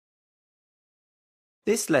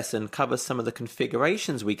This lesson covers some of the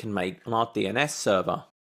configurations we can make on our DNS server.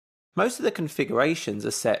 Most of the configurations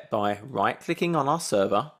are set by right-clicking on our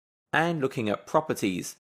server and looking at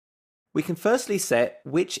properties. We can firstly set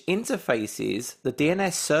which interfaces the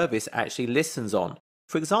DNS service actually listens on.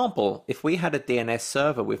 For example, if we had a DNS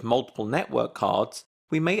server with multiple network cards,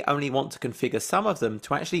 we may only want to configure some of them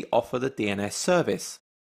to actually offer the DNS service.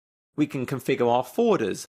 We can configure our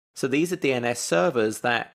forwarders. So these are DNS servers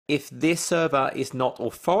that if this server is not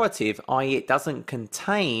authoritative, i.e. it doesn't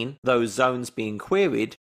contain those zones being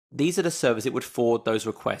queried, these are the servers it would forward those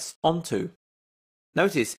requests onto.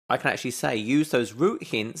 Notice I can actually say use those route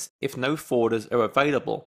hints if no forwarders are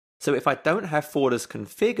available. So if I don't have forwarders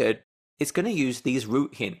configured, it's going to use these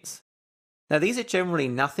route hints. Now these are generally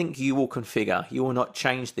nothing you will configure. You will not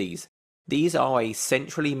change these. These are a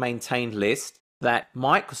centrally maintained list that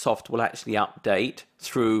Microsoft will actually update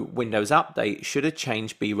through Windows Update should a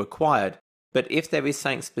change be required. But if there is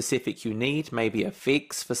something specific you need, maybe a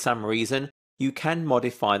fix for some reason, you can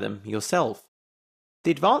modify them yourself.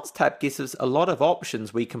 The Advanced tab gives us a lot of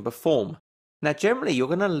options we can perform. Now generally you're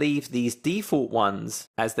going to leave these default ones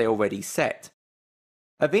as they're already set.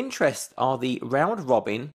 Of interest are the round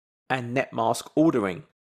robin and net mask ordering.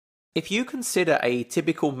 If you consider a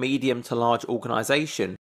typical medium to large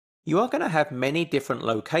organization, you are going to have many different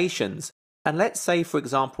locations, and let's say for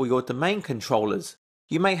example your domain controllers.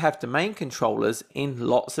 You may have domain controllers in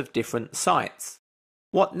lots of different sites.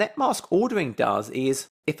 What netmask ordering does is,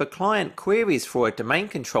 if a client queries for a domain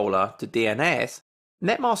controller to DNS,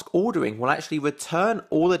 netmask ordering will actually return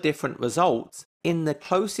all the different results in the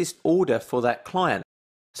closest order for that client.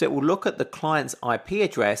 So it will look at the client's IP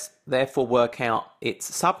address, therefore work out its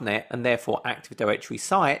subnet and therefore Active Directory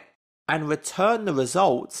site, and return the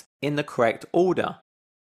results in the correct order.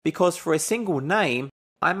 Because for a single name,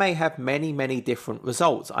 I may have many different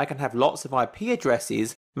results. I can have lots of IP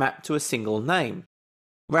addresses mapped to a single name.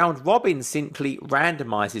 Round robin simply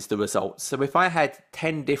randomizes the results. So if I had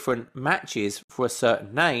 10 different matches for a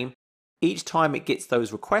certain name, each time it gets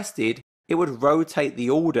those requested, it would rotate the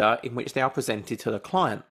order in which they are presented to the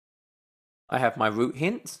client. I have my route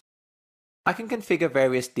hints. I can configure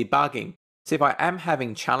various debugging. So if I am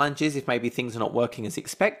having challenges, if maybe things are not working as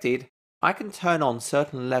expected, I can turn on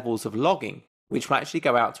certain levels of logging, which will actually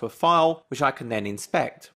go out to a file which I can then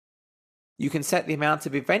inspect. You can set the amount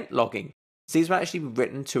of event logging. So these will actually be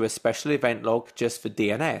written to a special event log just for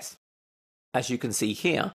DNS. As you can see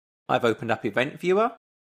here, I've opened up Event Viewer.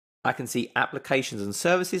 I can see Applications and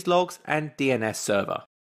Services logs and DNS Server.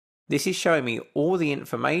 This is showing me all the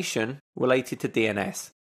information related to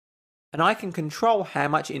DNS. And I can control how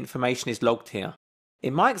much information is logged here.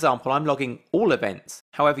 In my example, I'm logging all events.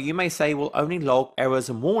 However, you may say we'll only log errors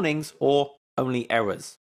and warnings or only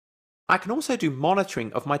errors. I can also do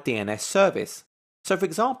monitoring of my DNS service. So for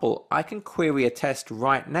example, I can query a test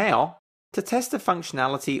right now to test the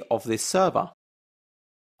functionality of this server.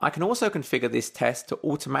 I can also configure this test to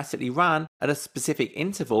automatically run at a specific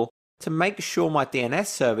interval to make sure my DNS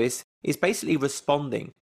service is basically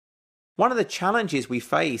responding. One of the challenges we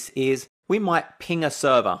face is we might ping a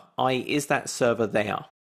server, i.e. is that server there?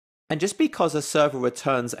 And just because a server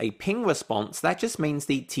returns a ping response, that just means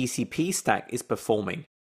the TCP stack is performing.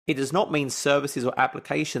 It does not mean services or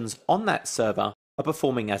applications on that server are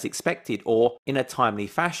performing as expected or in a timely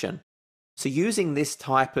fashion. So using this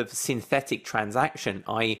type of synthetic transaction,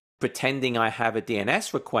 i.e. pretending I have a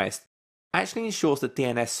DNS request, actually ensures the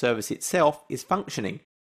DNS service itself is functioning.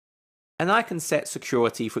 And I can set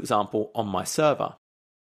security, for example, on my server.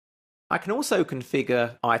 I can also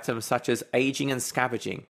configure items such as aging and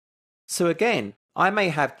scavenging. So again, I may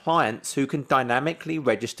have clients who can dynamically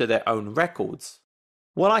register their own records.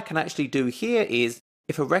 What I can actually do here is,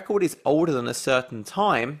 if a record is older than a certain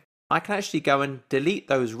time, I can actually go and delete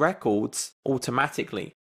those records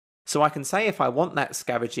automatically. So I can say if I want that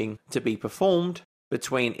scavenging to be performed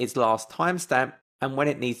between its last timestamp and when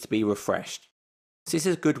it needs to be refreshed. So this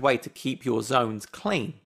is a good way to keep your zones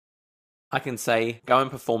clean. I can say go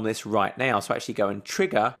and perform this right now, so actually go and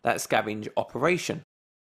trigger that scavenge operation.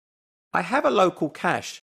 I have a local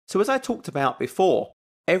cache, so as I talked about before,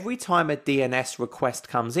 every time a DNS request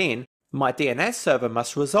comes in, my DNS server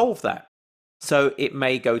must resolve that. So it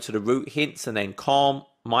may go to the route hints and then COM,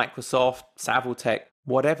 Microsoft, Saviltech,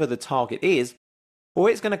 whatever the target is,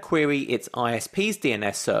 or it's going to query its ISP's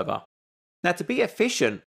DNS server. Now to be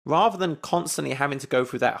efficient, rather than constantly having to go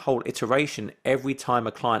through that whole iteration every time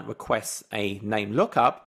a client requests a name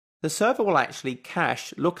lookup, the server will actually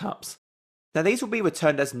cache lookups. Now these will be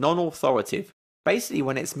returned as non-authoritative. Basically,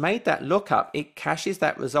 when it's made that lookup, it caches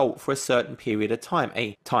that result for a certain period of time,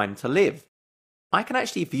 a time to live. I can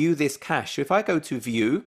actually view this cache. So if I go to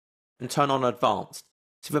View and turn on Advanced,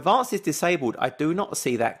 so if Advanced is disabled, I do not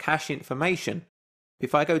see that cache information.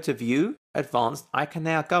 If I go to View, Advanced, I can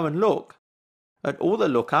now go and look at all the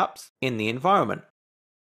lookups in the environment.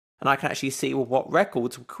 And I can actually see what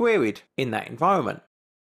records were queried in that environment.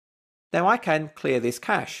 Now I can clear this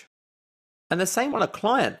cache. And the same on a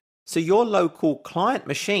client. So your local client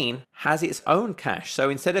machine has its own cache. So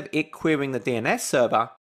instead of it querying the DNS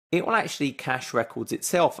server, it will actually cache records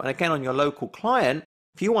itself. And again, on your local client,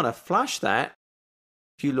 if you want to flush that,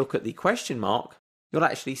 if you look at the question mark, you'll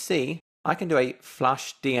actually see I can do a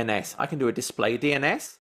flush DNS. I can do a display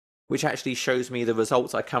DNS, which actually shows me the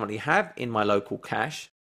results I currently have in my local cache.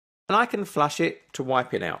 And I can flush it to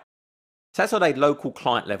wipe it out. So that's at a local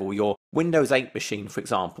client level, your Windows 8 machine, for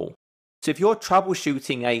example. So if you're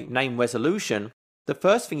troubleshooting a name resolution, the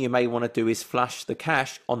first thing you may want to do is flush the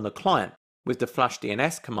cache on the client with the flush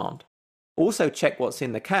DNS command. Also check what's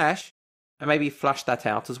in the cache and maybe flush that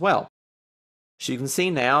out as well. So you can see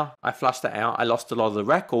now I flushed that out, I lost a lot of the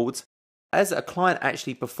records. As a client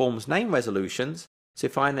actually performs name resolutions, so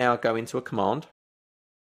if I now go into a command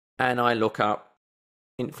and I look up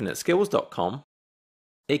infiniteskills.com,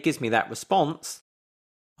 it gives me that response.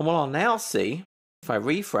 And what I'll now see, if I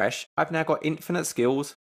refresh, I've now got Infinite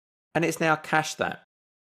Skills and it's now cached that.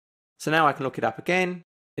 So now I can look it up again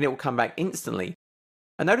and it will come back instantly.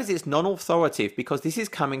 And notice it's non-authoritative because this is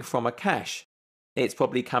coming from a cache. It's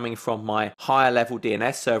probably coming from my higher level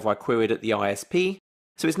DNS server I queried at the ISP.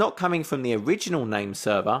 So it's not coming from the original name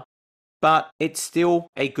server, but it's still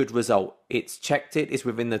a good result. It's checked it, it's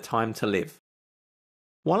within the time to live.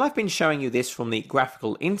 While I've been showing you this from the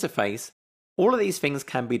graphical interface, all of these things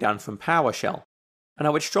can be done from PowerShell. And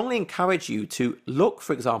I would strongly encourage you to look,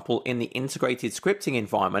 for example, in the integrated scripting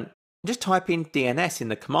environment, and just type in DNS in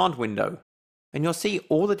the command window, and you'll see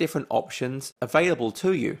all the different options available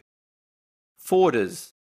to you.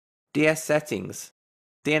 Forwarders, DS settings,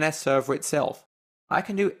 DNS server itself. I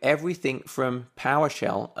can do everything from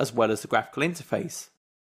PowerShell as well as the graphical interface.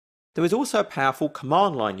 There is also a powerful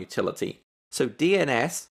command line utility. So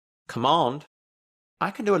DNS, command,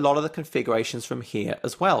 I can do a lot of the configurations from here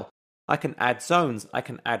as well. I can add zones, I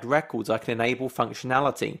can add records, I can enable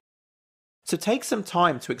functionality. So take some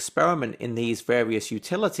time to experiment in these various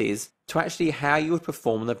utilities to actually how you would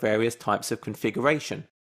perform the various types of configuration.